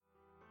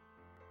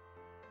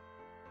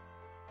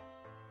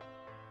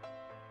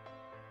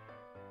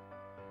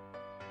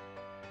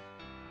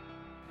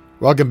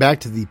Welcome back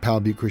to the Powell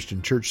Butte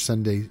Christian Church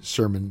Sunday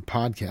Sermon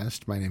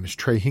Podcast. My name is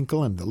Trey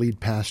Hinkle. I'm the lead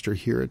pastor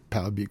here at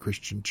Powell Butte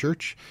Christian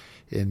Church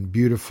in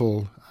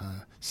beautiful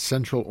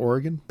Central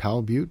Oregon,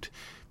 Powell Butte.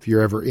 If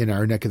you're ever in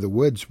our neck of the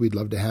woods, we'd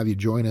love to have you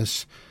join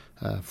us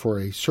for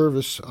a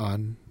service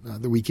on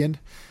the weekend.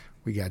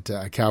 We got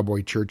a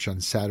cowboy church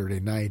on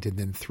Saturday night and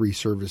then 3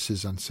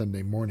 services on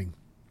Sunday morning.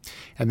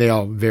 And they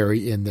all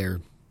vary in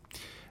their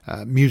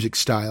music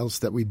styles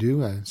that we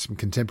do, some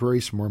contemporary,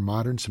 some more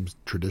modern, some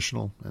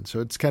traditional. And so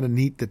it's kind of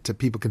neat that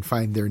people can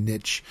find their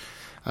niche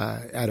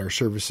at our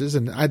services.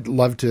 And I'd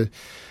love to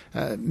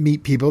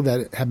meet people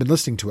that have been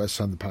listening to us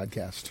on the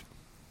podcast.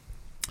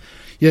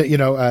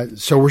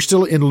 So we're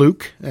still in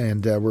Luke,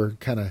 and we're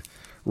kind of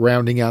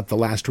rounding out the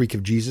last week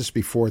of Jesus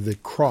before the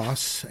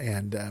cross.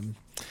 And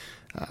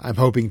I'm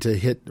hoping to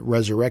hit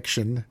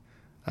resurrection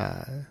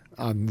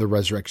on the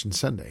Resurrection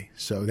Sunday.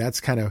 So that's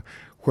kind of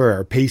where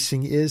our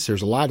pacing is.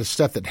 There's a lot of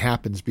stuff that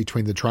happens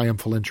between the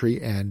triumphal entry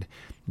and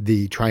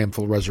the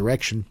triumphal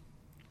resurrection.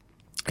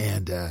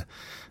 And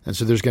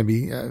so there's going to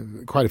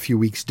be quite a few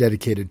weeks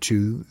dedicated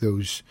to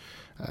those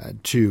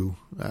two,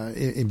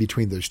 in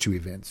between those two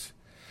events.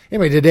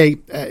 Anyway,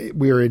 today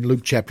we are in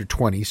Luke chapter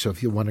 20, so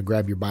if you want to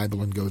grab your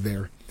Bible and go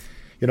there.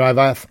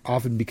 I've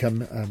often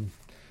become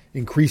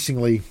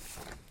increasingly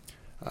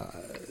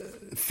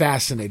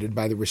fascinated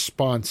by the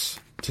response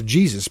to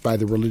Jesus by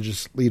the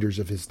religious leaders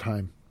of his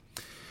time.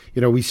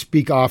 We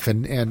speak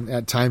often, and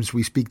at times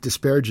we speak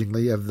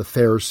disparagingly of the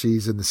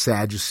Pharisees and the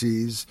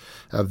Sadducees,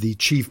 of the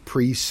chief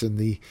priests and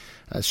the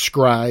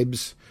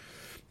scribes,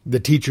 the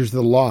teachers of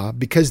the law,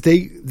 because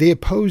they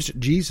opposed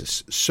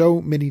Jesus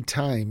so many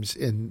times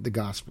in the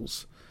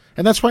Gospels.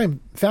 And that's why I'm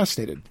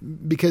fascinated,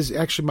 because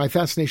actually my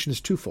fascination is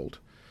twofold.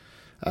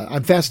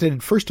 I'm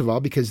fascinated, first of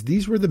all, because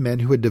these were the men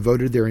who had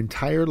devoted their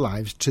entire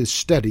lives to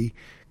study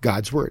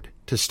God's Word,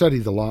 to study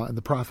the law and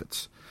the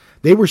prophets.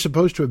 They were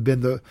supposed to have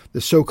been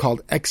the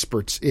so-called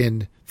experts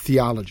in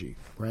theology,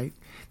 right?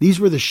 These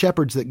were the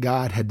shepherds that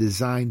God had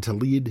designed to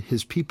lead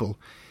his people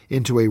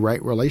into a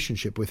right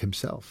relationship with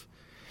himself.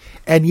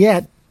 And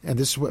yet, and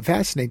this is what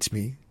fascinates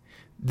me,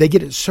 they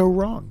get it so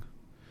wrong.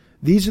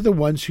 These are the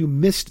ones who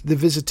missed the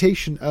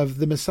visitation of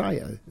the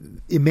Messiah,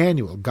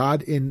 Emmanuel,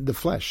 God in the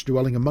flesh,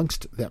 dwelling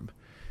amongst them.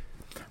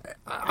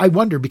 I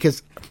wonder,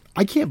 because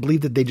I can't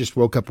believe that they just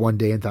woke up one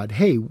day and thought,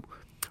 hey,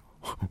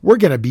 we're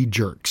going to be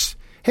jerks.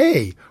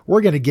 Hey,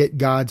 we're going to get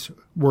God's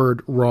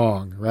word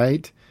wrong,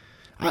 right?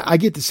 I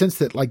get the sense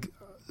that, like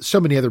so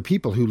many other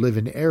people who live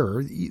in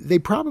error, they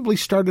probably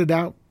started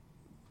out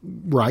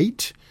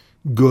right,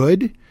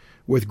 good,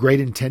 with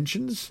great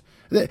intentions.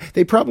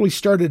 They probably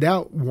started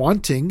out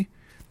wanting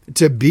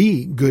to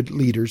be good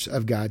leaders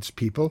of God's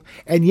people,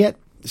 and yet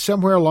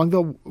somewhere along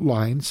the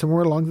line,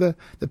 somewhere along the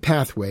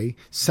pathway,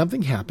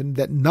 something happened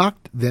that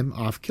knocked them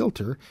off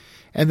kilter,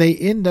 and they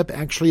end up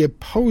actually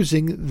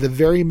opposing the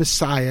very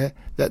Messiah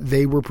that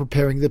they were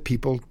preparing the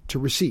people to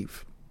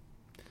receive.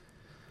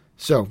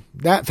 So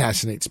that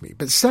fascinates me.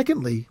 But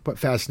secondly, what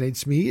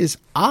fascinates me is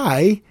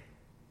I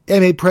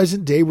am a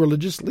present-day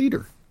religious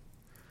leader.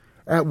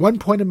 At one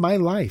point in my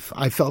life,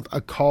 I felt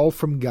a call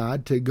from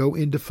God to go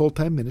into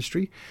full-time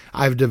ministry.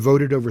 I've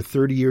devoted over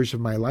 30 years of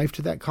my life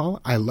to that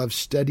call. I love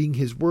studying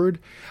his word.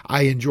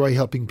 I enjoy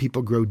helping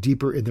people grow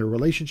deeper in their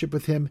relationship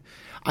with him.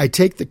 I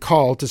take the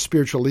call to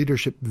spiritual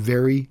leadership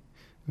very,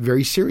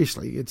 very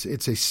seriously. It's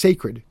a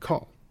sacred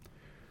call.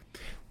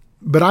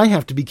 But I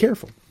have to be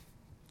careful,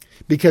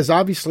 because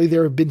obviously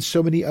there have been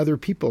so many other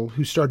people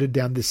who started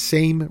down the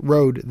same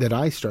road that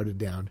I started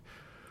down,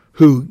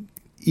 who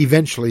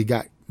eventually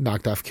got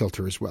knocked off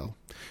kilter as well,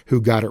 who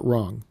got it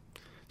wrong.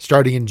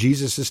 Starting in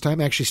Jesus' time,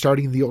 actually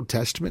starting in the Old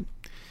Testament,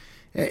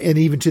 and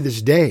even to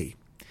this day.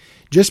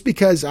 Just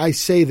because I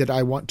say that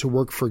I want to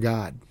work for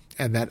God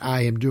and that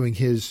I am doing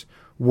his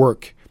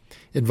work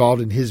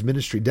involved in his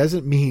ministry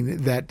doesn't mean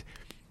that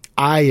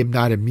I am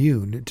not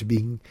immune to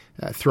being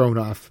thrown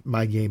off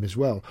my game as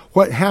well.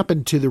 What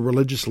happened to the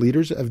religious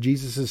leaders of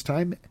Jesus'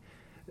 time,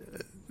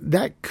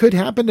 that could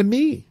happen to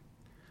me.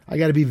 I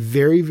got to be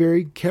very,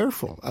 very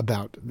careful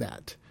about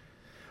that.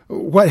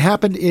 What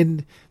happened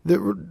in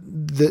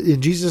in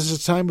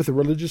Jesus' time with the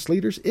religious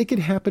leaders, it could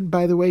happen,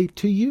 by the way,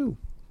 to you.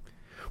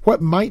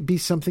 What might be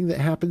something that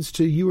happens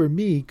to you or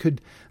me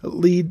could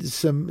lead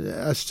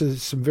us to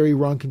some very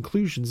wrong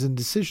conclusions and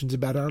decisions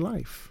about our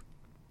life.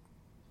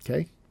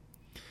 Okay?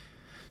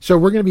 So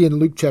we're going to be in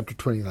Luke chapter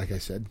 20, like I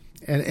said,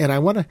 and I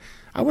want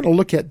to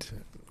look at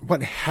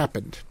what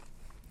happened,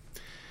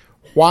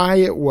 why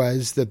it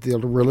was that the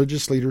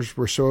religious leaders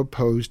were so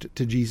opposed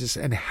to Jesus,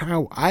 and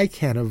how I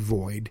can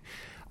avoid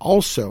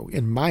also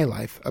in my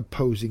life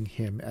opposing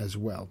him as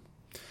well.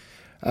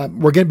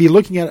 We're going to be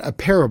looking at a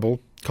parable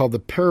called the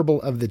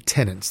parable of the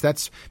tenants.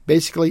 That's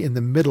basically in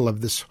the middle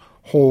of this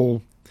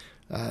whole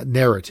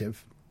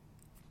narrative.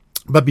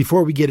 But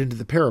before we get into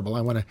the parable,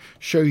 I want to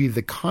show you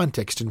the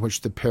context in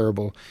which the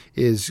parable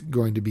is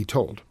going to be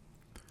told.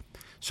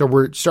 So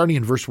we're starting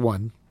in verse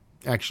 1.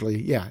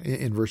 Actually,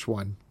 in verse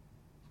 1.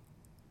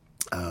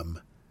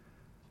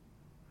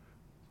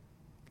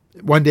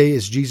 One day,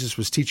 as Jesus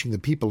was teaching the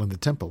people in the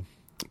temple,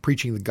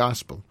 preaching the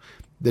gospel,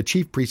 the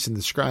chief priests and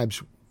the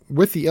scribes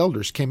with the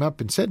elders came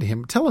up and said to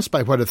him, "Tell us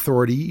by what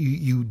authority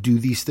you do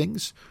these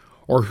things,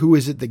 or who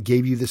is it that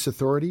gave you this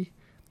authority?"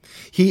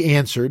 He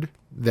answered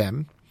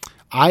them,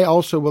 "I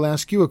also will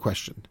ask you a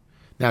question.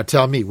 Now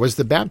tell me, was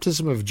the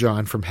baptism of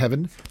John from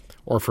heaven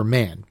or from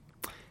man?"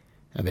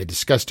 And they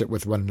discussed it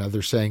with one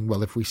another, saying,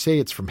 "Well, if we say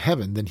it's from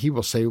heaven, then he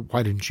will say,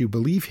 'Why didn't you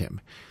believe him?'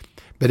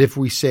 But if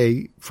we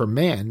say from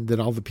man, then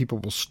all the people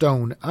will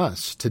stone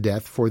us to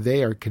death, for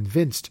they are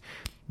convinced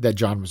that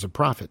John was a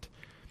prophet."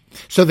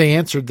 So they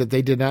answered that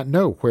they did not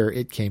know where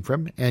it came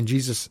from. And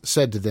Jesus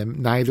said to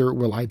them, "Neither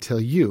will I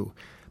tell you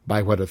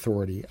by what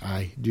authority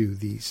I do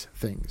these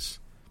things."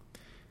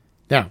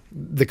 Now,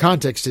 the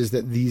context is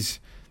that these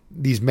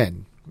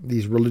men,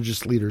 these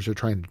religious leaders, are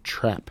trying to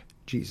trap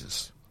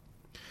Jesus.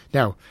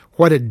 Now,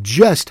 what had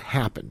just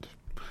happened,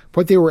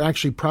 what they were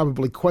actually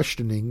probably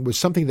questioning, was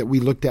something that we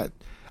looked at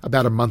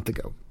about a month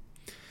ago.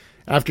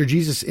 After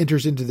Jesus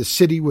enters into the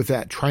city with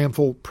that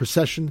triumphal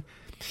procession,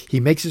 he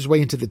makes his way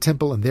into the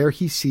temple, and there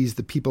he sees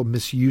the people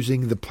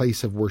misusing the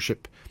place of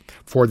worship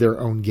for their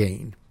own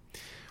gain.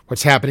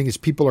 What's happening is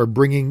people are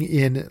bringing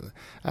in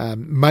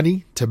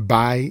money to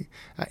buy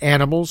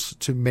animals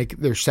to make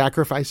their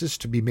sacrifices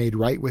to be made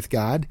right with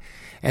God,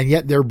 and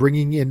yet they're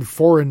bringing in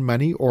foreign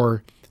money,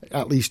 or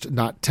at least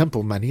not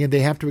temple money, and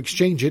they have to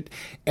exchange it,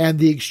 and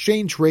the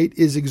exchange rate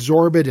is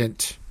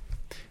exorbitant.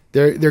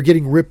 They're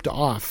getting ripped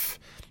off.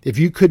 If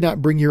you could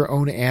not bring your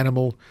own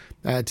animal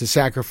to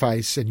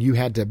sacrifice and you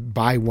had to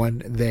buy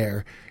one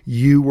there,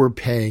 you were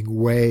paying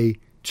way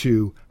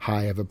too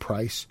high of a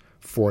price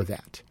for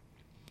that.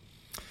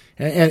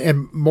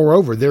 And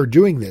moreover, they're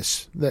doing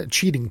this,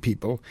 cheating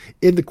people,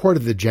 in the court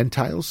of the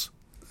Gentiles.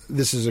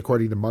 This is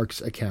according to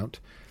Mark's account,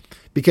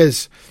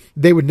 because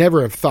they would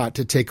never have thought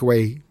to take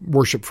away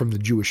worship from the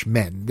Jewish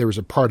men. There was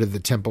a part of the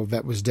temple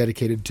that was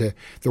dedicated to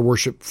the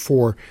worship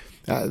for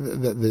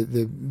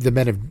the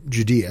men of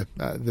Judea,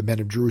 the men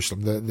of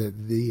Jerusalem,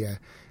 the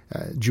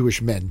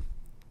Jewish men.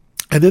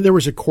 And then there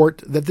was a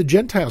court that the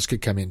Gentiles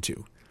could come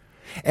into.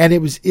 And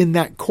it was in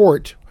that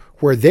court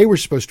where they were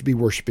supposed to be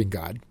worshiping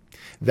God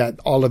that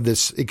all of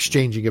this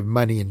exchanging of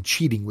money and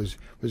cheating was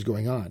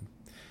going on.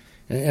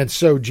 And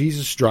so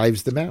Jesus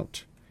drives them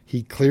out.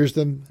 He clears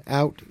them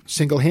out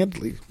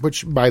single-handedly,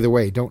 which, by the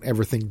way, don't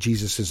ever think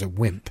Jesus is a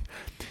wimp.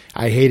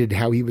 I hated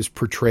how he was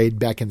portrayed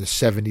back in the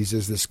 70s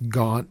as this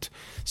gaunt,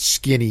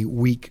 skinny,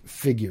 weak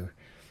figure.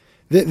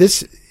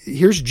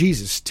 Here's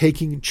Jesus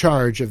taking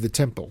charge of the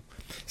temple,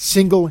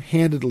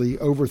 single-handedly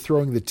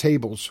overthrowing the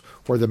tables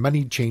where the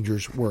money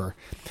changers were,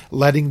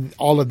 letting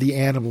all of the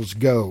animals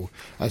go,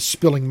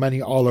 spilling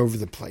money all over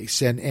the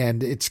place,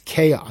 and it's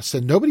chaos,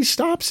 and nobody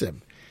stops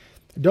him.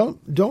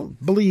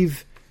 Don't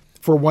believe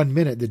for 1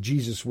 minute that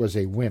Jesus was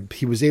a wimp.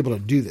 He was able to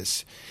do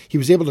this. He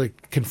was able to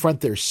confront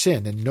their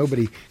sin, and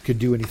nobody could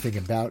do anything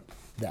about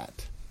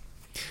that.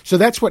 So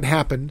that's what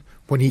happened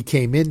when he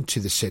came into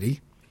the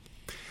city.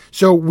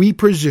 So we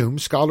presume,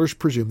 scholars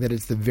presume, that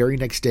it's the very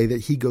next day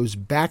that he goes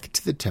back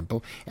to the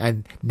temple,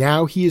 and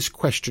now he is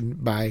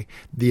questioned by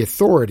the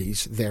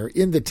authorities there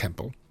in the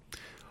temple.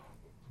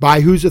 By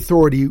whose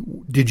authority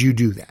did you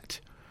do that?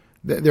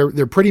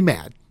 They're pretty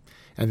mad,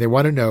 and they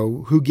want to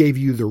know who gave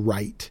you the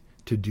right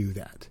to do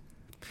that.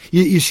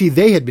 You see,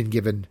 they had been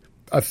given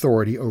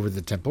authority over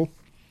the temple.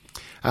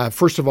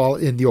 First of all,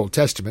 in the Old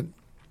Testament,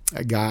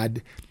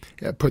 God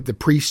put the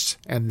priests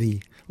and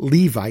the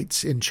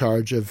Levites in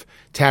charge of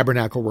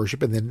tabernacle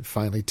worship and then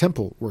finally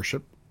temple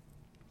worship.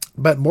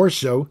 But more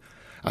so,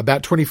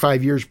 about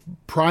 25 years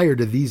prior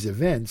to these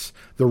events,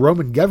 the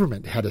Roman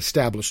government had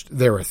established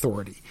their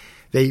authority.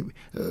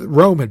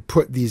 Rome had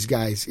put these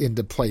guys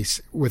into place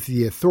with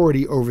the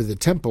authority over the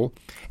temple,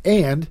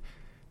 and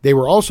they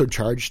were also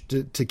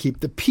charged to keep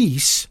the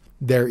peace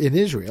there in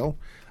Israel,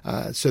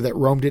 so that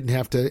Rome didn't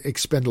have to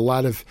expend a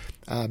lot of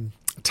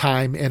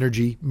time,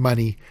 energy,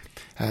 money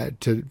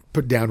to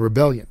put down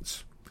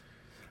rebellions.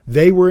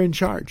 They were in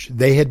charge.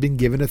 They had been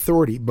given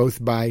authority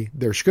both by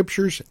their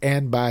scriptures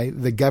and by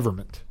the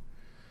government.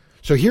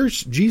 So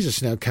here's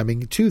Jesus now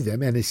coming to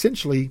them and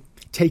essentially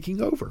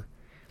taking over.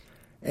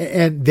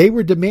 And they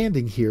were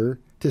demanding here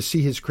to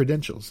see his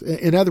credentials.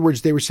 In other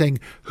words, they were saying,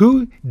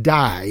 who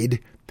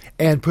died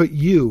and put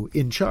you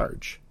in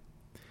charge?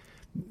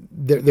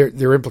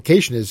 Their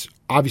implication is,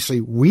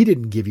 obviously, we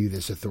didn't give you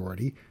this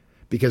authority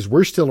because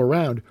we're still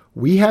around.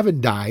 We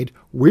haven't died.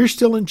 We're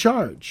still in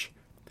charge.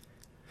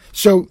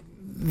 So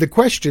the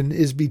question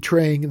is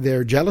betraying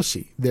their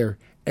jealousy, their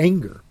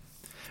anger.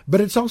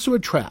 But it's also a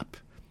trap,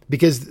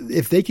 because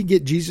if they can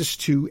get Jesus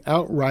to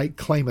outright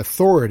claim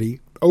authority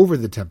over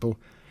the temple,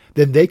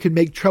 then they could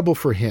make trouble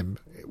for him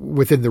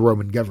within the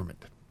Roman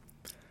government.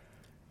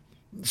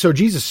 So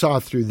Jesus saw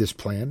through this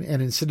plan,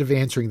 and instead of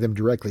answering them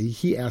directly,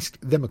 he asked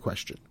them a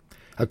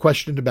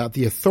question about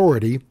the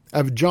authority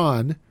of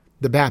John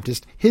the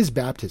Baptist, his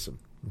baptism.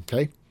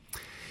 Okay?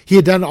 He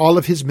had done all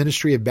of his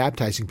ministry of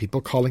baptizing people,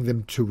 calling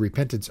them to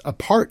repentance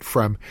apart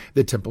from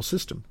the temple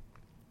system.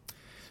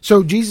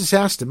 So Jesus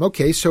asked him,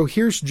 okay, so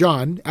here's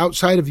John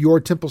outside of your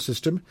temple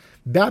system,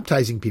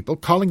 baptizing people,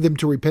 calling them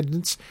to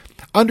repentance.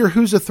 Under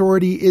whose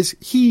authority is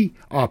he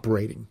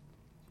operating?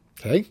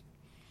 Okay.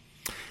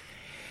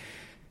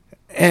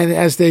 And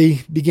as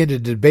they began to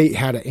debate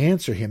how to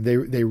answer him,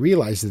 they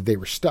realized that they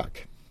were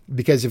stuck.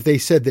 Because if they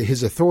said that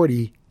his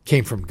authority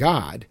came from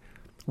God,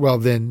 well,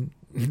 then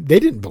they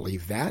didn't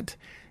believe that.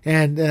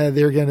 And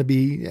they're going to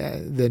be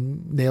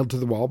then nailed to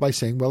the wall by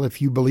saying, well,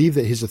 if you believe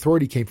that his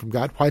authority came from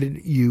God, why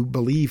didn't you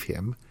believe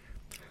him?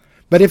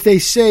 But if they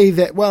say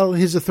that, well,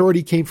 his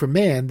authority came from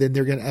man, then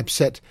they're going to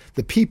upset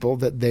the people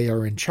that they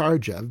are in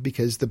charge of,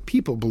 because the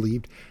people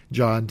believed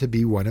John to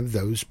be one of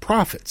those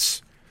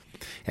prophets.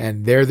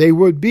 And there they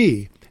would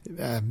be,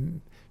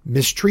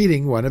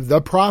 mistreating one of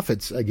the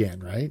prophets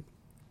again, right?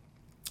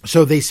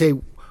 So they say,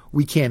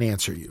 we can't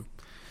answer you.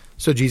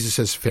 So Jesus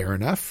says, fair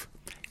enough.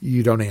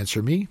 You don't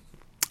answer me.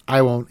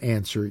 I won't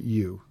answer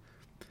you.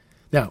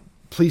 Now,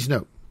 please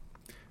note,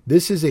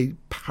 this is a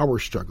power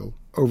struggle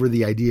over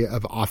the idea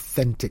of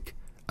authentic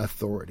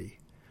authority.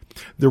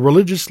 The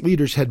religious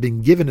leaders had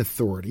been given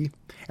authority,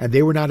 and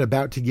they were not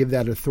about to give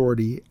that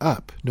authority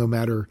up, no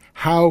matter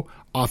how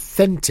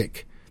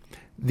authentic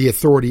the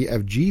authority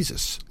of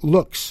Jesus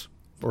looks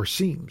or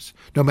seems,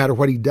 no matter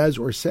what he does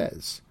or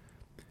says.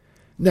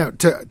 Now,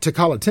 to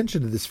call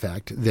attention to this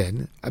fact,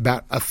 then,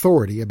 about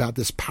authority, about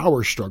this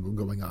power struggle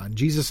going on,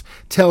 Jesus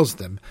tells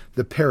them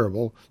the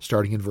parable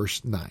starting in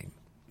verse 9.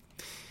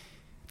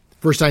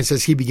 Verse 9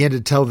 says, he began to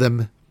tell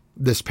them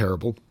this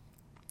parable.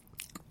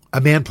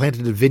 A man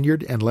planted a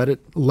vineyard and let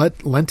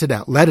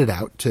it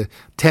out to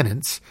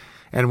tenants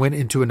and went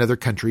into another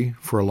country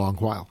for a long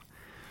while.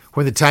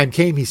 When the time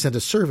came, he sent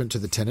a servant to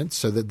the tenants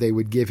so that they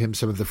would give him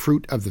some of the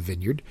fruit of the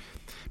vineyard.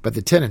 But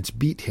the tenants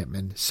beat him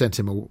and sent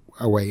him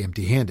away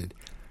empty-handed.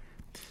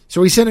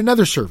 So he sent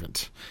another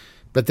servant,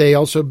 but they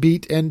also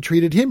beat and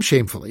treated him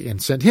shamefully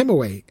and sent him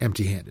away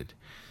empty-handed.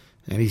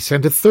 And he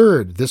sent a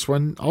third. This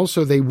one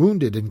also they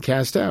wounded and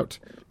cast out.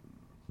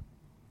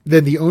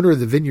 Then the owner of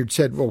the vineyard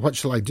said, well, what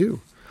shall I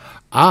do?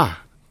 I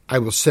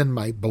will send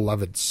my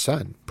beloved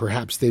son.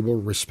 Perhaps they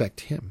will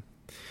respect him.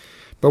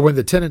 But when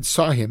the tenants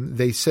saw him,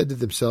 they said to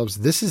themselves,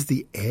 this is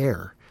the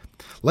heir.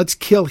 Let's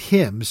kill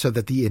him so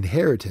that the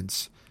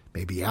inheritance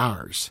may be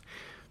ours.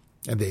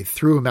 And they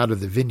threw him out of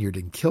the vineyard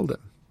and killed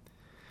him.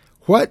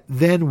 What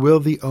then will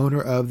the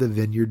owner of the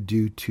vineyard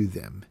do to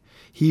them?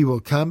 He will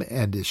come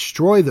and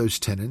destroy those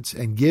tenants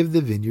and give the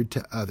vineyard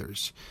to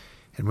others.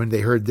 And when they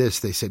heard this,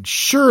 they said,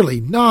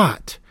 surely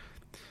not.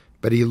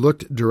 But he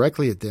looked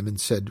directly at them and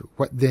said,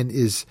 what then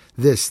is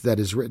this that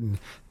is written?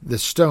 The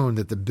stone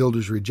that the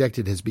builders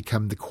rejected has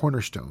become the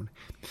cornerstone.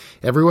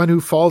 Everyone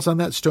who falls on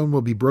that stone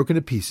will be broken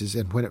to pieces,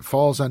 and when it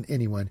falls on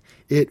anyone,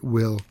 it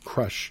will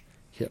crush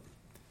him.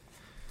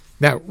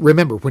 Now,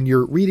 remember, when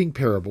you're reading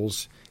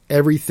parables,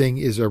 everything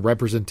is a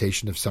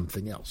representation of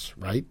something else,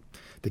 right?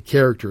 The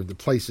character, the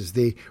places,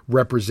 they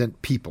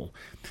represent people.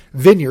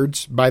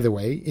 Vineyards, by the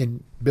way,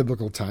 in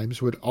biblical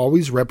times would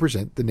always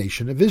represent the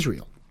nation of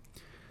Israel.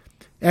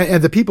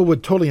 And the people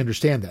would totally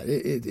understand that.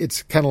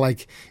 It's kind of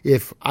like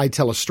if I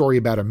tell a story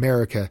about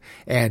America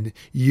and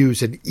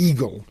use an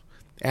eagle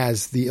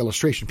as the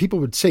illustration. People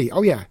would say,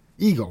 oh yeah,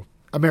 eagle,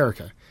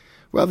 America.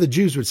 Well, the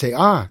Jews would say,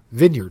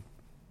 vineyard,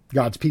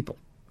 God's people,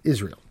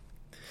 Israel.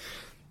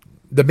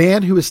 The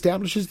man who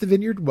establishes the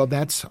vineyard, well,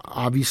 that's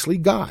obviously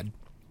God,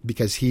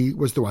 because he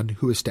was the one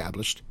who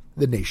established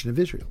the nation of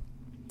Israel.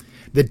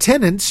 The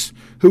tenants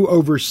who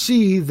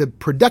oversee the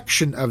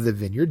production of the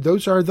vineyard,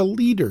 those are the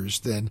leaders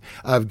then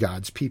of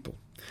God's people.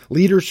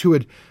 Leaders who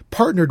had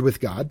partnered with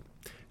God,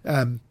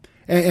 and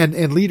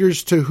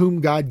leaders to whom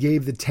God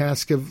gave the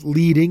task of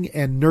leading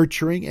and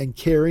nurturing and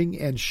caring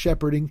and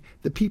shepherding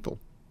the people.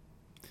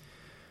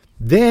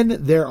 Then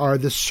there are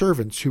the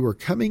servants who are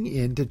coming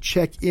in to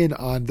check in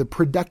on the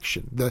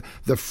production,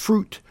 the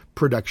fruit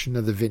production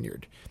of the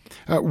vineyard,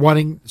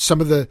 wanting some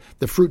of the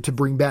fruit to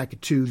bring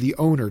back to the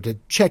owner to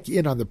check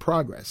in on the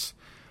progress.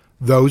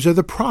 Those are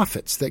the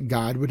prophets that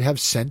God would have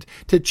sent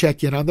to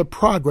check in on the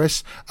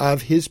progress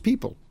of his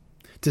people,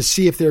 to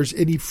see if there's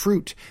any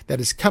fruit that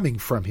is coming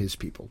from his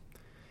people.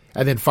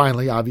 And then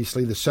finally,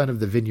 obviously, the son of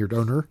the vineyard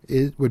owner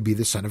would be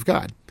the Son of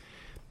God,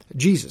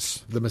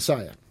 Jesus, the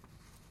Messiah.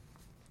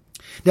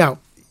 Now,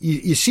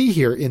 you see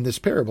here in this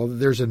parable that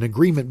there's an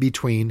agreement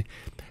between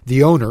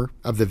the owner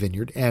of the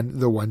vineyard and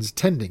the ones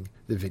tending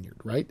the vineyard,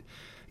 right?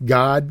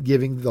 God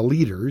giving the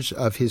leaders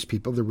of his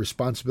people the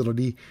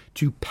responsibility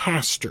to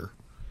pastor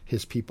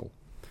his people.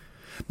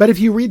 But if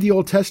you read the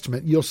Old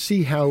Testament, you'll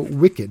see how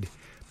wicked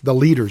the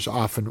leaders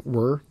often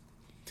were.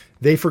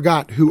 They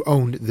forgot who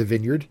owned the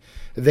vineyard.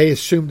 They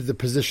assumed the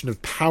position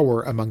of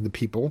power among the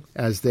people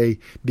as they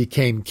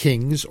became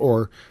kings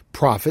or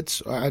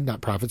prophets,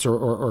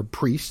 or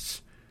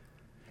priests.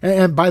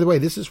 And by the way,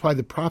 this is why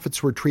the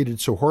prophets were treated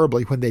so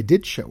horribly when they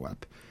did show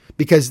up,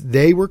 because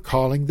they were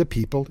calling the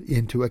people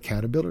into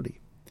accountability.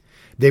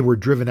 They were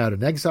driven out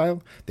in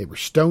exile. They were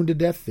stoned to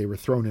death. They were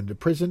thrown into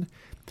prison.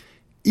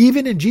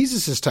 Even in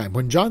Jesus' time,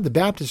 when John the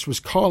Baptist was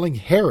calling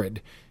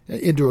Herod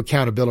into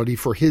accountability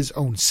for his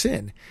own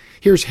sin.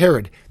 Here's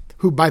Herod,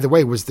 who, by the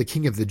way, was the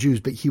king of the Jews,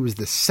 but he was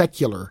the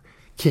secular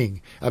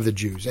king of the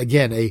Jews.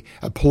 Again,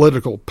 a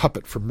political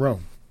puppet from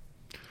Rome.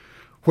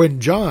 When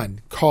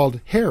John called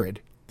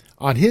Herod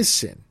on his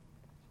sin,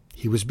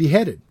 he was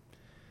beheaded.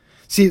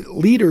 See,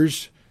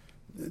 leaders,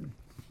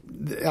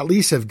 at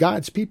least of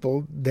God's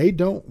people, they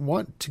don't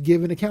want to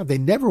give an account. They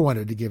never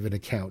wanted to give an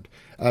account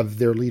of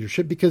their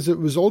leadership because it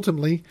was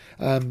ultimately,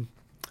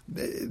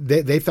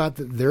 they thought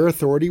that their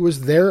authority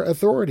was their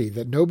authority,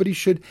 that nobody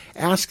should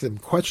ask them,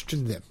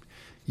 question them.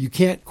 You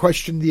can't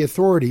question the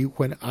authority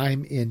when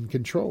I'm in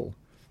control.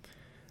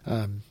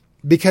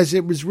 Because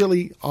it was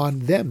really on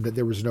them that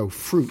there was no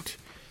fruit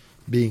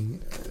being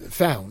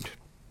found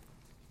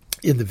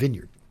in the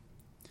vineyard.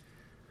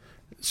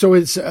 So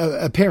it's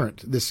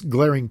apparent, this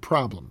glaring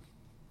problem,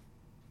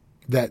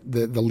 that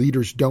the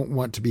leaders don't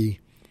want to be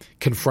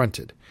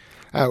confronted.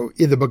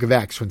 In the book of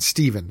Acts, when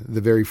Stephen,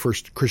 the very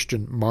first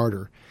Christian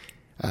martyr,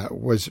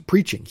 was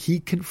preaching, he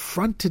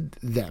confronted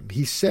them.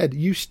 He said,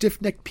 "You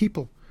stiff-necked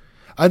people,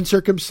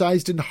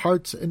 uncircumcised in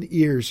hearts and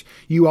ears,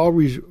 you all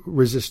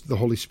resist the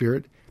Holy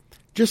Spirit,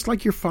 just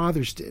like your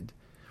fathers did.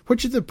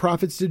 Which of the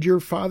prophets did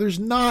your fathers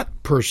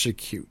not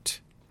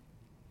persecute?"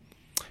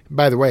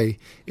 By the way,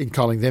 in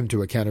calling them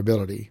to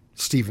accountability,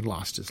 Stephen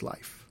lost his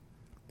life.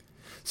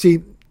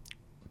 See,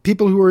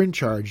 people who are in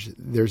charge,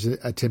 there's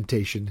a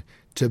temptation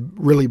to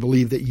really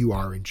believe that you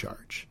are in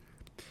charge.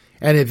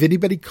 And if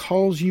anybody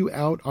calls you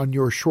out on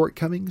your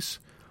shortcomings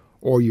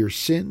or your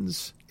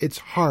sins, it's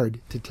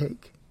hard to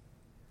take.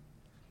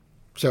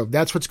 So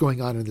that's what's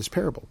going on in this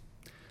parable.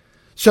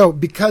 So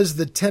because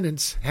the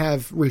tenants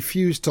have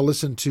refused to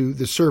listen to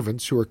the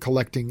servants who are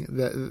collecting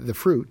the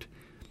fruit,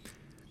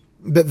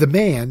 the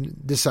man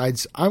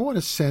decides, I want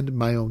to send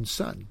my own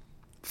son,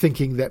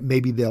 thinking that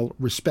maybe they'll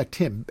respect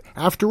him.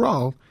 After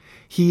all,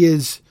 he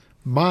is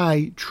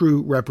my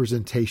true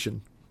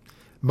representation,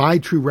 my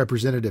true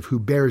representative who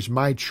bears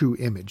my true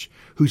image,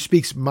 who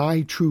speaks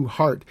my true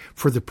heart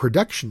for the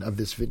production of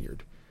this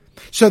vineyard.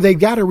 So they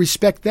got to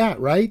respect that,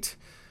 right?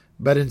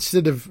 But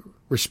instead of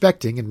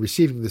respecting and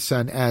receiving the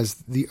son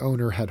as the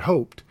owner had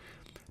hoped,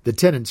 the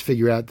tenants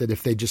figure out that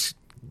if they just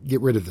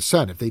get rid of the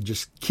son, if they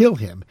just kill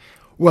him,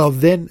 well,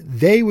 then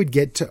they would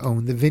get to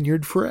own the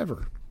vineyard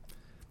forever.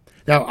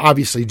 Now,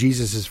 obviously,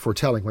 Jesus is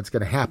foretelling what's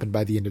going to happen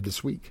by the end of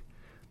this week.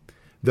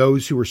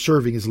 Those who were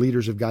serving as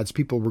leaders of God's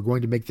people were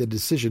going to make the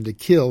decision to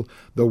kill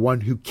the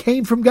one who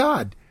came from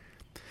God.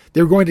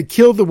 They were going to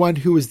kill the one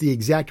who is the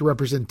exact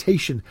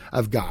representation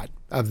of God,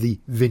 of the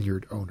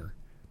vineyard owner.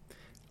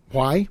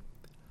 Why?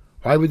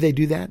 Why would they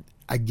do that?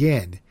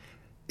 Again,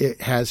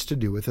 it has to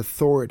do with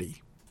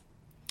authority.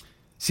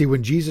 See,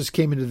 when Jesus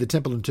came into the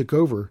temple and took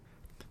over,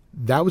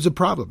 that was a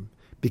problem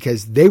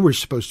because they were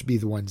supposed to be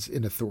the ones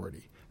in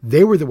authority.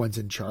 They were the ones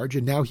in charge,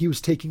 and now he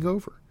was taking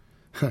over.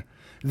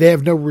 They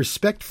have no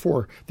respect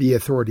for the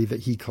authority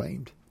that he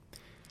claimed.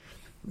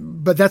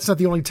 But that's not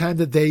the only time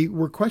that they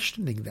were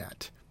questioning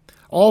that.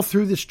 All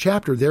through this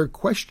chapter, they're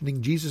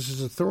questioning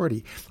Jesus'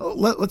 authority.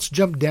 Let's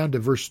jump down to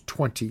verses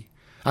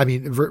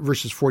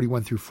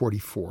 41 through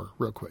 44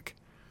 real quick.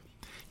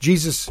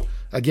 Jesus,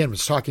 again,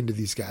 was talking to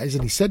these guys,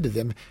 and he said to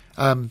them,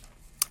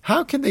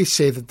 how can they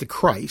say that the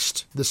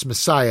Christ, this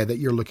Messiah that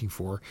you're looking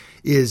for,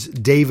 is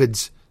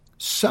David's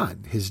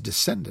son, his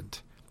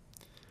descendant?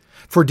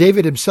 For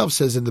David himself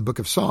says in the book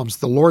of Psalms,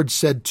 the Lord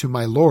said to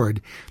my Lord,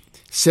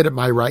 sit at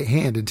my right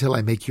hand until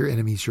I make your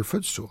enemies your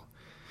footstool.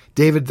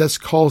 David thus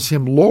calls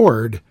him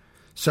Lord.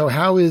 So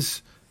how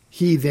is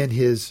he then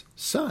his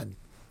son?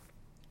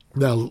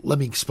 Now, let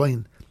me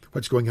explain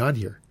what's going on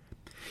here.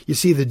 You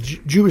see, the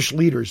Jewish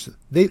leaders,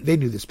 they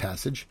knew this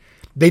passage.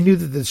 They knew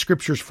that the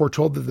scriptures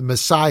foretold that the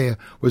Messiah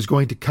was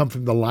going to come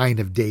from the line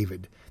of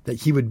David,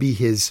 that he would be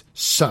his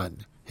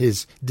son,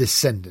 his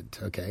descendant,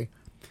 okay?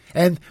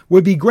 And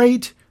would be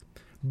great,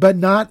 but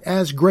not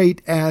as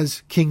great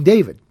as King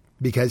David,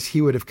 because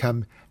he would have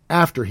come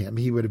after him.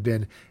 He would have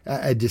been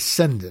a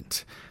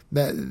descendant.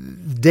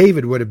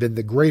 David would have been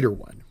the greater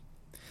one.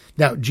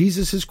 Now,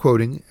 Jesus is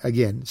quoting,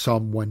 again,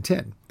 Psalm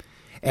 110.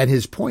 And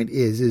his point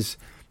is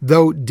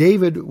though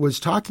David was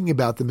talking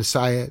about the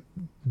Messiah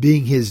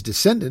being his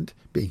descendant,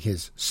 being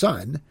his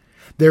son,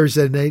 there's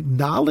an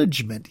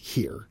acknowledgement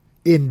here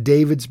in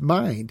David's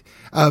mind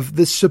of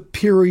the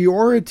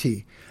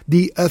superiority,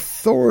 the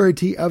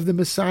authority of the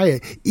Messiah,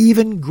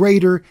 even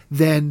greater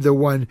than the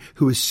one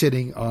who is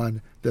sitting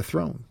on the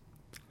throne.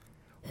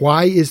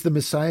 Why is the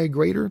Messiah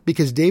greater?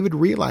 Because David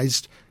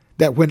realized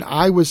that when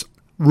I was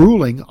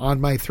ruling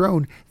on my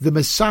throne, the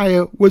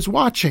Messiah was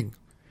watching.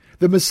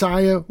 The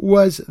Messiah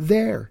was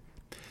there.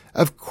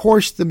 Of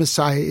course, the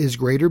Messiah is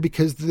greater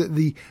because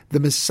the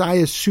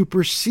Messiah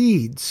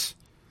supersedes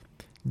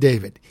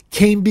David,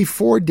 came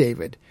before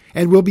David,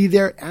 and will be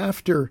there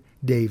after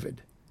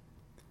David.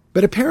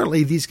 But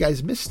apparently these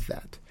guys missed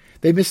that.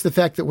 They missed the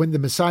fact that when the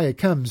Messiah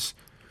comes,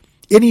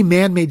 any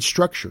man-made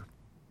structure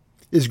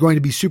is going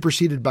to be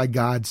superseded by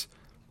God's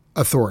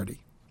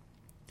authority.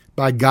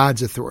 By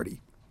God's authority.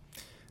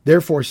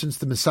 Therefore, since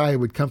the Messiah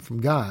would come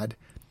from God,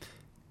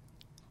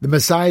 the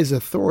Messiah's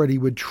authority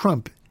would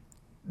trump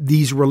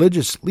these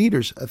religious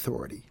leaders'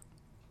 authority.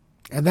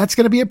 And that's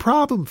going to be a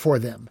problem for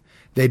them.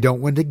 They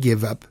don't want to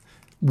give up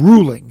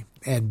ruling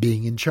and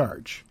being in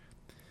charge.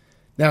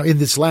 Now, in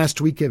this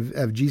last week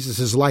of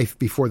Jesus' life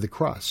before the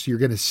cross, you're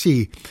going to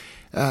see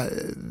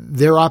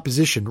their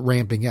opposition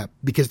ramping up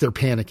because they're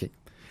panicking.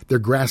 They're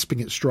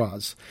grasping at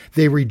straws.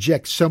 They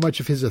reject so much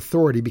of his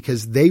authority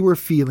because they were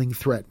feeling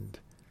threatened.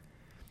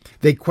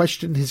 They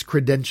questioned his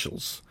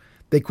credentials.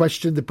 They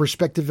questioned the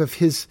perspective of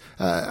his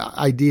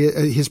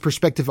his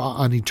perspective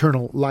on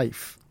eternal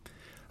life.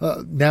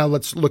 Now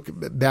let's look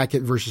back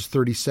at verses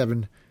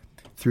 27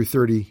 through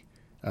 33.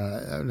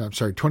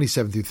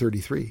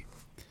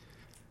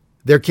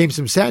 There came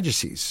some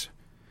Sadducees,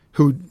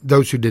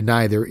 those who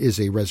deny there is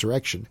a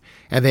resurrection,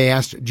 and they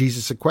asked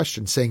Jesus a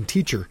question, saying,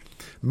 "Teacher,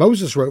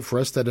 Moses wrote for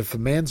us that if a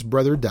man's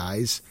brother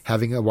dies,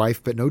 having a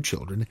wife but no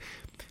children,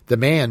 the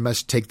man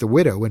must take the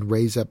widow and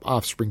raise up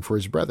offspring for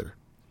his brother."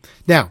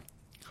 Now,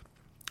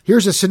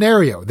 here's a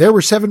scenario. There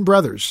were 7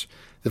 brothers.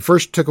 The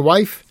first took a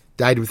wife,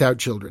 died without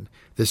children.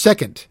 The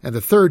second and the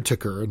third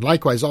took her, and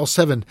likewise all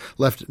 7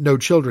 left no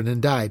children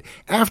and died.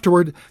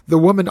 Afterward, the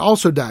woman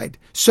also died.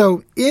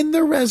 So in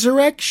the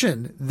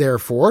resurrection,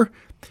 therefore,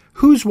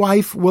 whose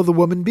wife will the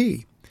woman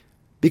be?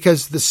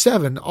 Because the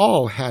 7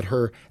 all had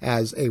her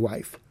as a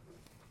wife.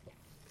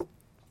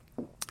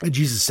 And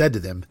Jesus said to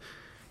them,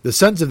 "The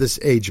sons of this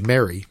age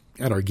marry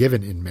and are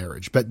given in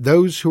marriage, but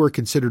those who are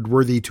considered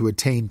worthy to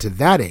attain to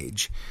that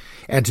age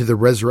and to the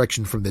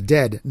resurrection from the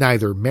dead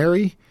neither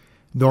marry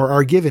nor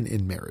are given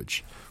in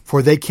marriage.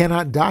 For they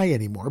cannot die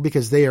anymore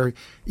because they are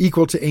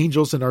equal to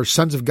angels and are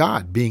sons of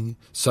God, being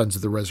sons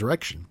of the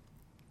resurrection.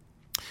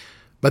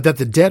 But that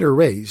the dead are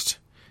raised,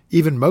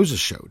 even Moses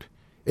showed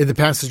in the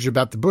passage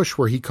about the bush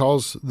where he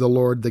calls the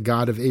Lord the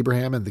God of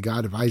Abraham and the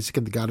God of Isaac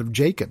and the God of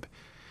Jacob.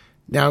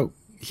 Now,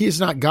 he is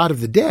not God of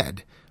the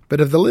dead,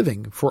 but of the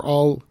living, for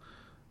all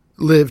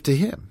live to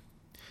him."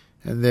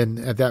 And then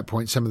at that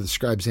point, some of the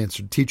scribes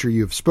answered, "Teacher,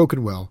 you have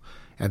spoken well,"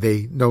 and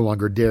they no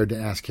longer dared to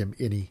ask him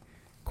any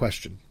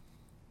question.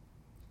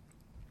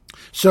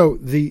 So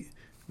the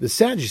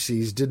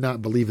Sadducees did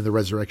not believe in the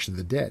resurrection of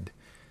the dead.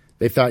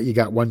 They thought you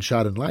got one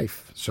shot in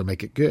life, so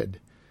make it good.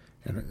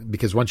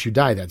 Because once you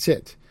die, that's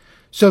it.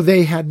 So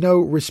they had no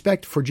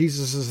respect for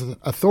Jesus'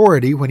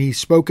 authority when he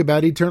spoke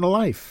about eternal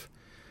life.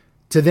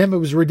 To them, it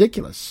was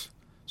ridiculous.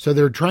 So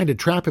they're trying to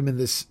trap him in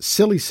this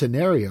silly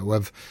scenario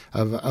of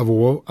a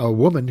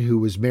woman who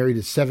was married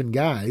to 7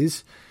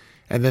 guys.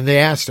 And then they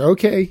asked,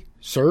 "Okay,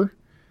 sir,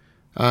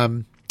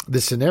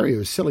 this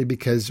scenario is silly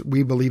because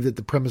we believe that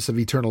the premise of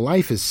eternal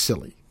life is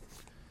silly."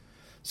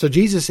 So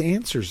Jesus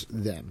answers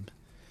them.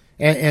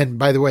 And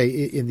by the way,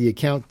 in the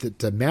account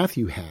that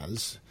Matthew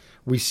has,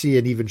 we see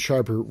an even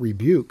sharper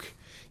rebuke.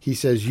 He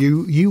says,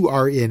 you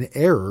are in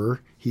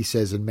error, he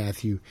says in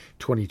Matthew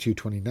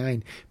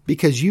 22:29,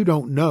 because you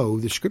don't know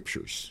the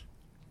scriptures.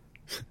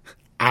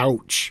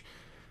 Ouch.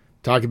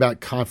 Talk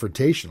about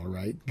confrontational,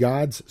 right?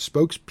 God's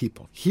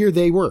spokespeople. Here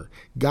they were,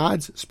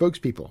 God's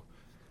spokespeople.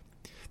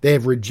 They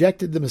have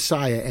rejected the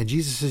Messiah, and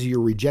Jesus says,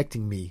 "You're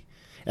rejecting me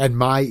and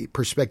my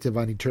perspective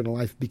on eternal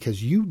life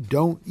because you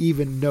don't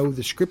even know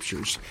the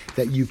scriptures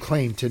that you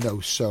claim to know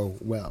so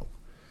well."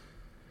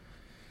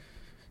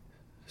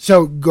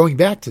 So going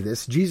back to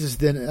this, Jesus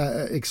then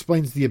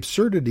explains the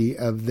absurdity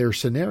of their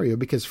scenario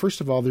because,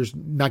 first of all, there's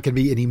not going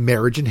to be any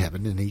marriage in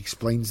heaven, and he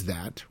explains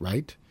that,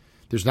 right?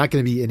 There's not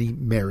going to be any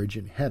marriage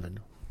in heaven.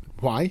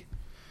 Why?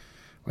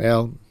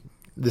 Well,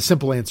 the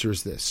simple answer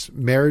is this.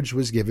 Marriage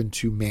was given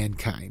to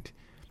mankind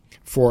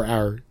for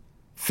our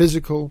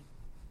physical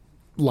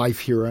life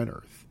here on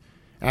earth.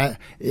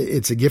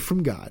 It's a gift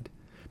from God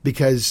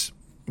because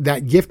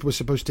that gift was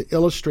supposed to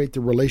illustrate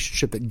the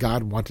relationship that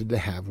God wanted to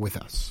have with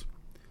us.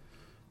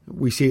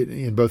 We see it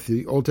in both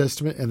the Old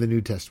Testament and the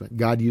New Testament.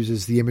 God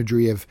uses the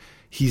imagery of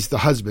he's the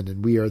husband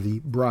and we are the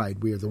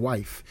bride, we are the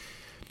wife.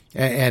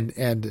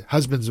 And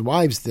husbands and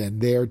wives then,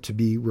 they are to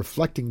be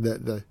reflecting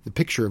the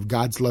picture of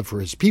God's love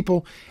for his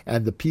people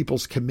and the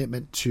people's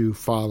commitment to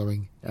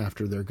following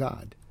after their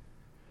God.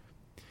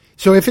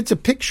 So if it's a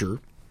picture,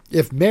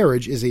 if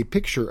marriage is a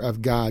picture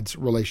of God's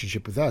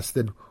relationship with us,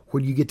 then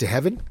when you get to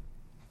heaven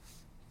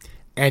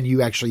and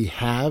you actually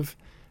have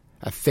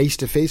a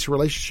face-to-face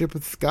relationship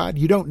with God,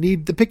 you don't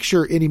need the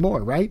picture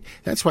anymore, right?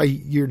 That's why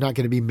you're not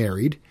going to be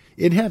married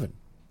in heaven.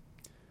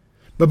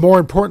 But more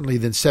importantly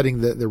than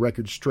setting the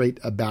record straight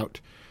about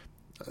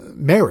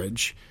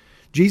marriage,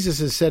 Jesus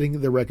is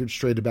setting the record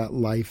straight about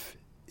life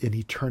in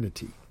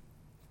eternity.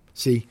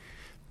 See,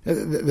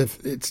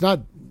 it's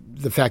not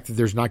the fact that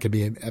there's not going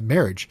to be a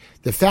marriage.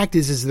 The fact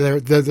is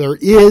there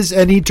is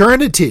an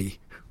eternity,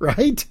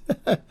 right?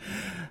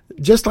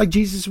 Just like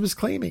Jesus was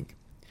claiming.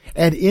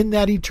 And in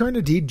that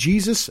eternity,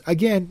 Jesus,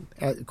 again,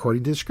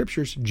 according to the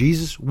scriptures,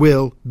 Jesus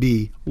will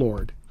be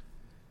Lord.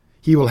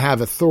 He will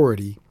have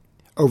authority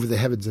over the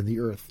heavens and the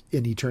earth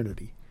in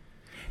eternity.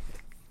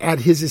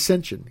 At his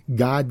ascension,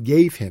 God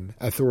gave him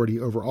authority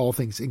over all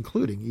things,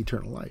 including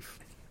eternal life.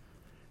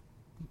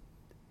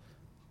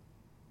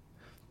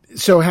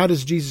 So how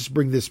does Jesus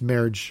bring this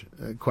marriage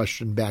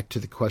question back to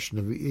the question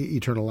of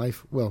eternal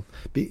life? Well,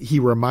 he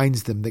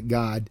reminds them that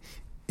God,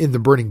 in the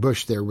burning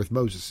bush there with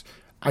Moses,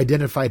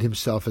 identified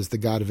himself as the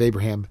God of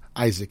Abraham,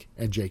 Isaac,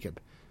 and Jacob.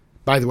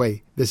 By the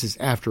way, this is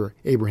after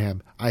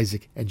Abraham,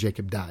 Isaac, and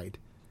Jacob died.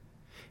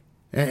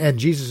 And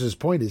Jesus'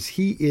 point is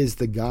he is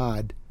the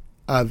God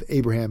of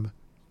Abraham,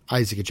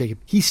 Isaac, and Jacob.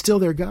 He's still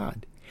their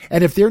God.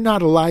 And if they're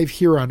not alive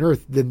here on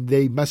earth, then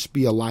they must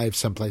be alive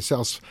someplace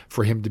else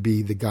for him to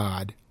be the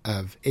God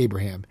of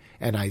Abraham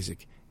and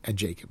Isaac and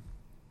Jacob.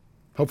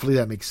 Hopefully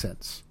that makes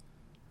sense.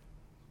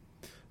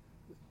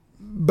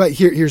 But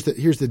here's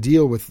the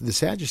deal with the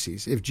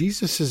Sadducees. If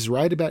Jesus is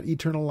right about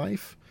eternal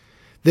life,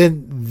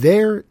 then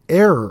their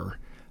error,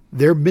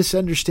 their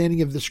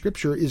misunderstanding of the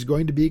Scripture is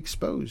going to be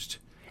exposed.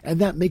 And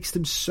that makes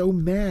them so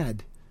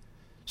mad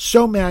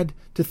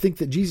to think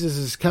that Jesus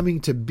is coming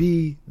to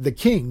be the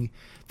king,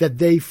 that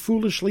they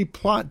foolishly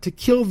plot to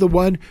kill the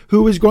one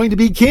who is going to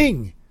be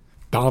king.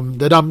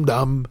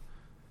 Dum-da-dum-dum.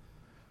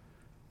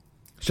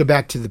 So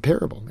back to the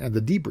parable and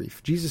the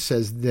debrief. Jesus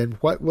says, then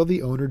what will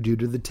the owner do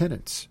to the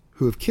tenants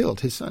who have killed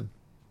his son?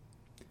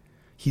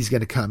 He's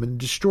going to come and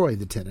destroy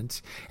the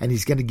tenants, and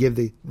he's going to give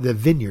the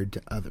vineyard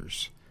to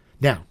others.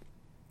 Now,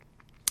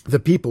 the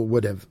people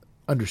would have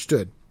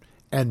understood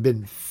and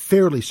been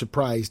fairly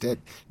surprised at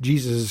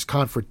Jesus'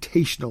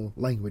 confrontational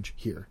language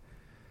here.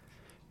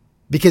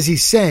 Because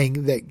he's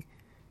saying that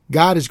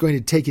God is going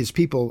to take his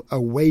people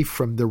away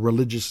from the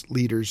religious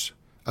leaders'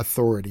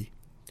 authority.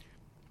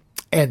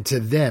 And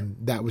to them,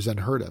 that was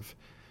unheard of.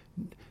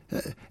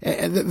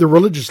 And the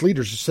religious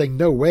leaders are saying,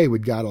 no way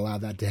would God allow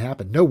that to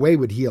happen. No way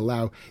would he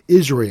allow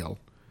Israel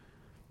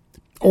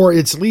or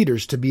its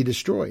leaders to be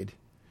destroyed.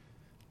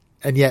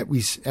 And yet,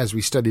 as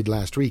we studied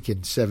last week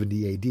in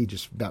 70 AD,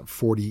 just about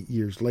 40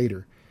 years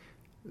later,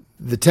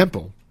 the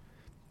temple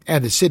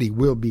and the city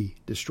will be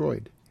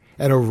destroyed.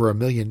 And over 1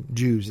 million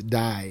Jews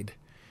died.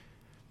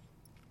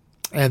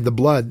 And the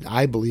blood,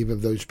 I believe,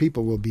 of those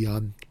people will be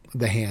on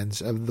the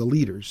hands of the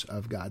leaders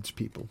of God's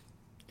people.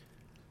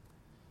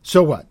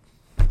 So what?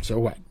 So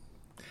what?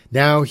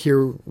 Now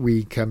here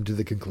we come to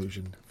the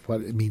conclusion of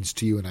what it means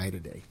to you and I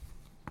today.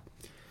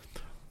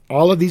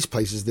 All of these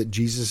places that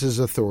Jesus'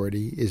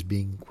 authority is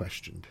being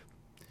questioned.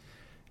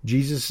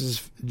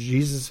 Jesus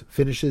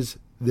finishes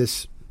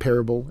this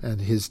parable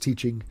and his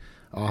teaching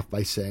off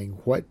by saying,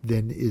 what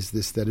then is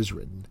this that is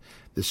written?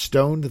 The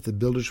stone that the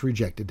builders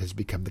rejected has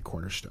become the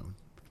cornerstone.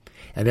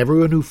 And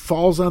everyone who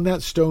falls on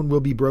that stone will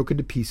be broken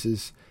to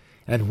pieces,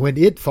 and when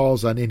it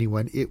falls on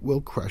anyone, it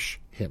will crush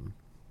him.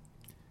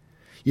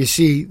 You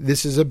see,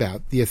 this is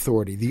about the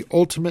authority, the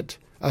ultimate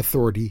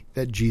authority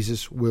that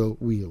Jesus will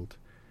wield.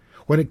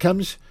 When it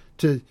comes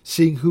to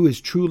seeing who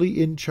is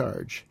truly in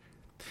charge,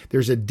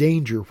 there's a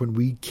danger when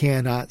we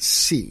cannot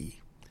see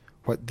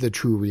what the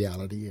true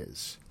reality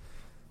is.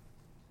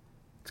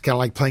 It's kind of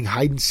like playing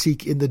hide and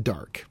seek in the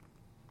dark.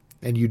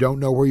 And you don't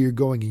know where you're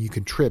going, and you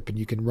can trip, and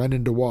you can run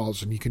into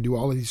walls, and you can do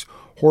all of these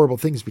horrible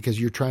things because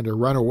you're trying to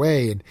run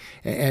away,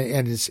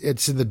 and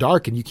it's in the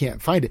dark, and you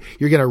can't find it.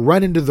 You're going to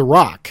run into the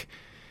rock,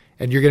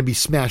 and you're going to be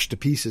smashed to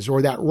pieces,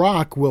 or that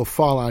rock will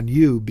fall on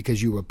you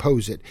because you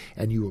oppose it,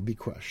 and you will be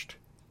crushed.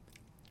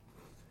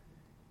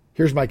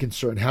 Here's my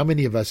concern. How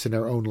many of us in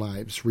our own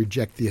lives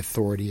reject the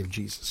authority of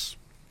Jesus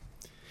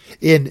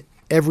in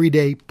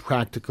everyday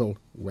practical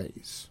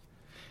ways?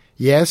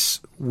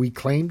 Yes, we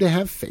claim to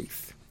have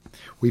faith.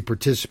 We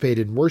participate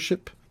in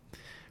worship.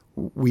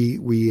 We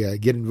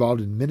get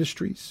involved in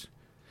ministries.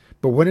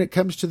 But when it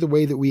comes to the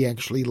way that we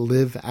actually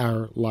live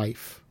our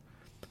life,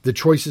 the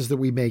choices that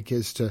we make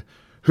as to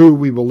who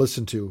we will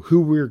listen to,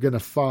 who we're going to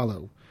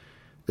follow,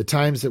 the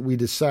times that we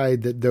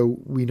decide that though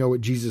we know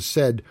what Jesus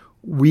said,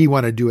 we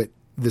want to do it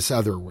this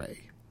other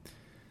way,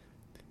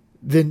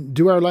 then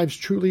do our lives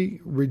truly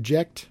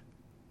reject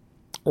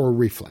or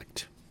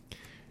reflect?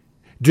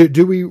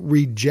 Do we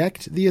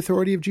reject the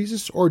authority of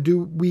Jesus, or do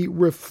we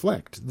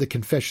reflect the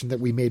confession that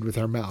we made with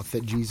our mouth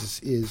that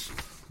Jesus is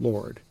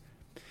Lord?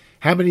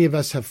 How many of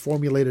us have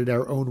formulated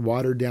our own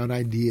watered-down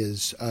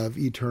ideas of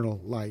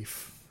eternal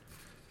life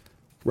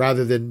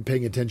rather than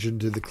paying attention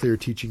to the clear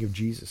teaching of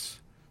Jesus?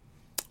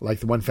 Like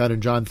the one found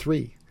in John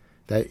 3,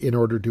 that in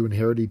order to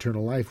inherit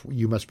eternal life,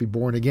 you must be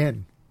born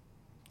again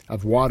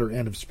of water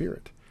and of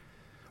spirit.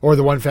 Or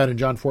the one found in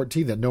John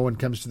 14, that no one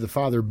comes to the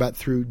Father but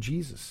through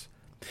Jesus.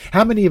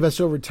 How many of us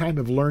over time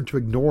have learned to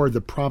ignore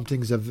the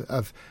promptings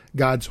of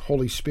God's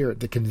Holy Spirit,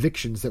 the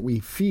convictions that we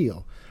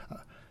feel?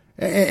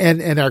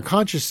 And our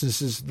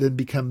consciousnesses then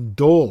become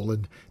dull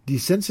and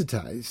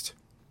desensitized,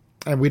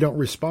 and we don't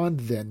respond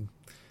then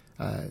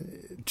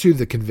to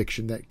the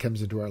conviction that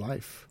comes into our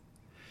life.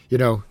 You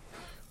know,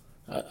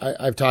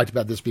 I've talked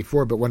about this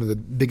before, but one of the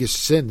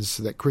biggest sins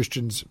that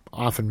Christians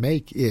often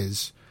make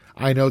is,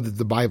 I know that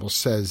the Bible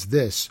says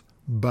this,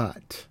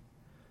 but...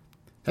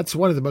 That's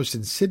one of the most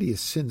insidious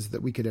sins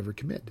that we could ever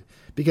commit,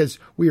 because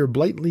we are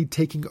blatantly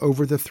taking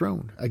over the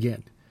throne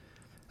again.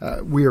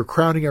 We are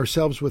crowning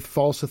ourselves with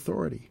false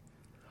authority.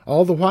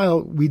 All the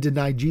while, we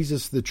deny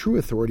Jesus the true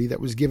authority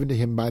that was given to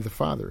him by the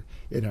Father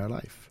in our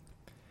life.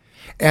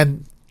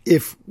 And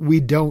if we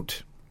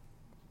don't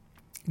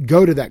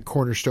go to that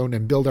cornerstone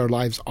and build our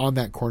lives on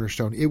that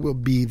cornerstone, it will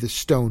be the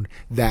stone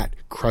that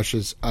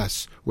crushes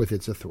us with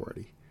its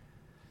authority.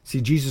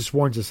 See, Jesus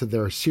warns us that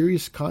there are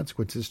serious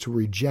consequences to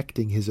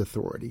rejecting his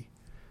authority.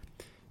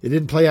 It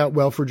didn't play out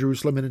well for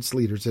Jerusalem and its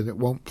leaders, and it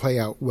won't play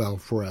out well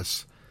for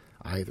us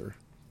either.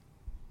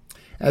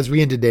 As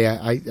we end today,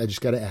 I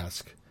just got to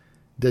ask,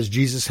 does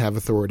Jesus have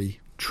authority,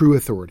 true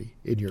authority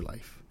in your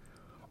life?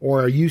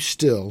 Or are you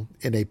still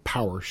in a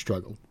power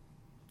struggle?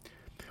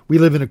 We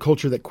live in a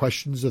culture that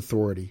questions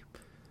authority.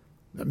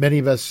 For many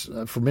of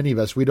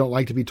us, we don't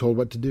like to be told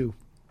what to do.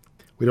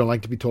 We don't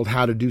like to be told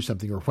how to do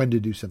something or when to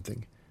do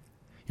something.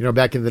 You know,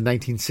 back in the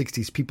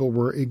 1960s, people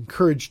were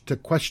encouraged to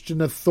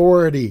question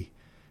authority,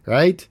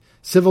 right?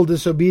 Civil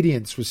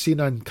disobedience was seen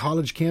on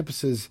college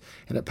campuses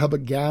and at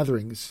public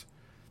gatherings.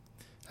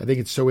 I think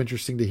it's so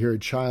interesting to hear a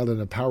child in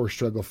a power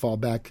struggle fall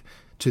back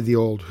to the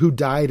old, who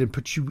died and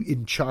put you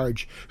in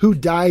charge? Who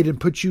died and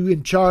put you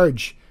in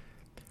charge?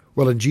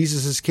 Well, in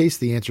Jesus' case,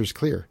 the answer is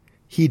clear.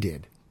 He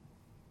did.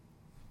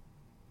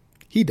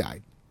 He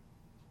died.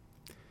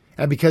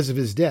 And because of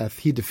his death,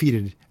 he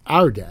defeated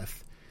our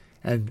death,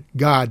 and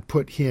God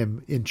put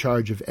him in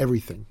charge of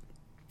everything.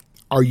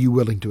 Are you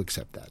willing to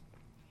accept that?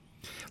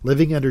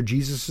 Living under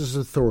Jesus'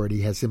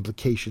 authority has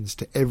implications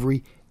to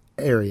every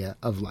area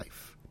of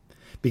life.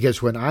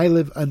 Because when I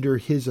live under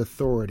his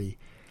authority,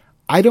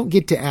 I don't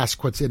get to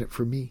ask what's in it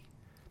for me.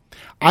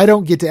 I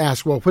don't get to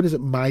ask, well, when is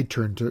it my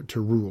turn to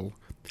rule,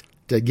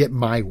 to get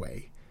my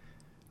way?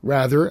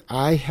 Rather,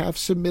 I have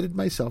submitted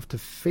myself to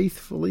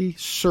faithfully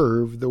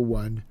serve the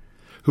one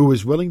who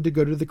was willing to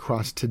go to the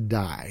cross to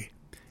die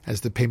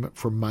as the payment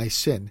for my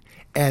sin,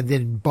 and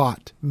then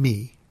bought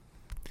me.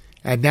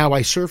 And now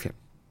I serve him.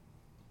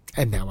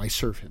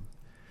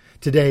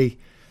 Today,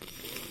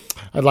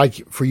 I'd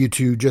like for you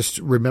to just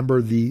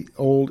remember the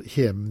old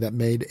hymn that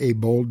made a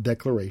bold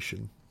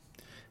declaration.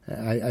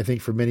 I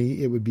think for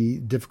many it would be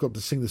difficult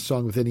to sing the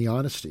song with any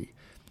honesty.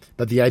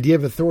 But the idea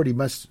of authority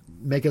must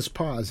make us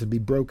pause and be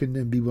broken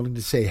and be willing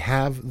to say,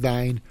 have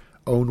thine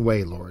own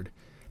way, Lord.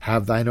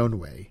 Have thine own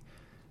way.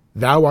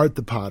 Thou art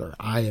the potter,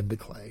 I am the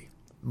clay.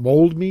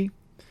 Mold me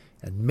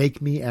and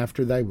make me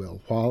after thy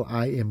will, while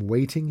I am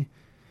waiting,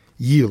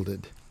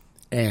 yielded,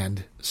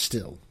 and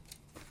still.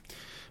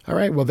 All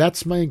right, well,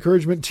 that's my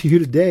encouragement to you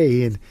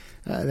today, and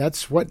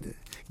that's what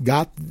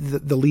got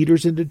the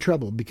leaders into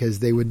trouble, because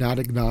they would not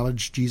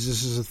acknowledge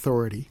Jesus'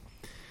 authority.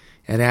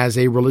 And as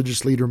a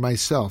religious leader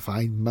myself,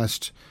 I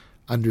must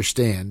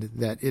understand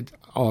that it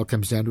all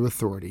comes down to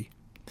authority.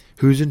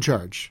 Who's in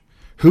charge?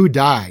 Who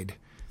died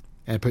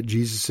and put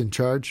Jesus in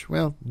charge?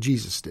 Well,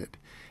 Jesus did.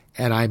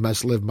 And I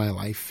must live my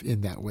life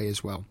in that way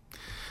as well.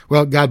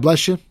 Well, God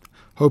bless you.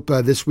 Hope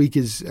this week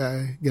is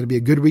going to be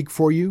a good week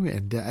for you.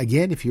 And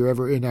again, if you're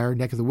ever in our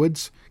neck of the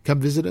woods, come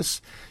visit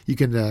us. You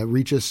can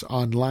reach us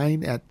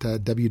online at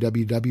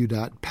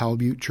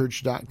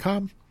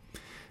www.palbutechurch.com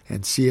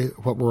and see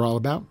what we're all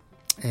about.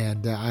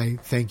 And I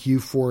thank you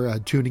for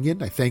tuning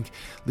in. I thank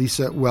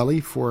Lisa Welly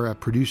for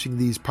producing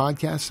these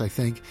podcasts. I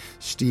thank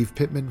Steve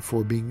Pittman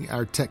for being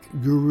our tech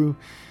guru.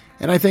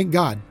 And I thank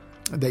God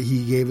that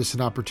he gave us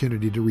an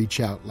opportunity to reach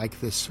out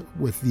like this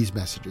with these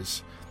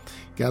messages.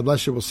 God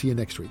bless you. We'll see you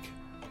next week.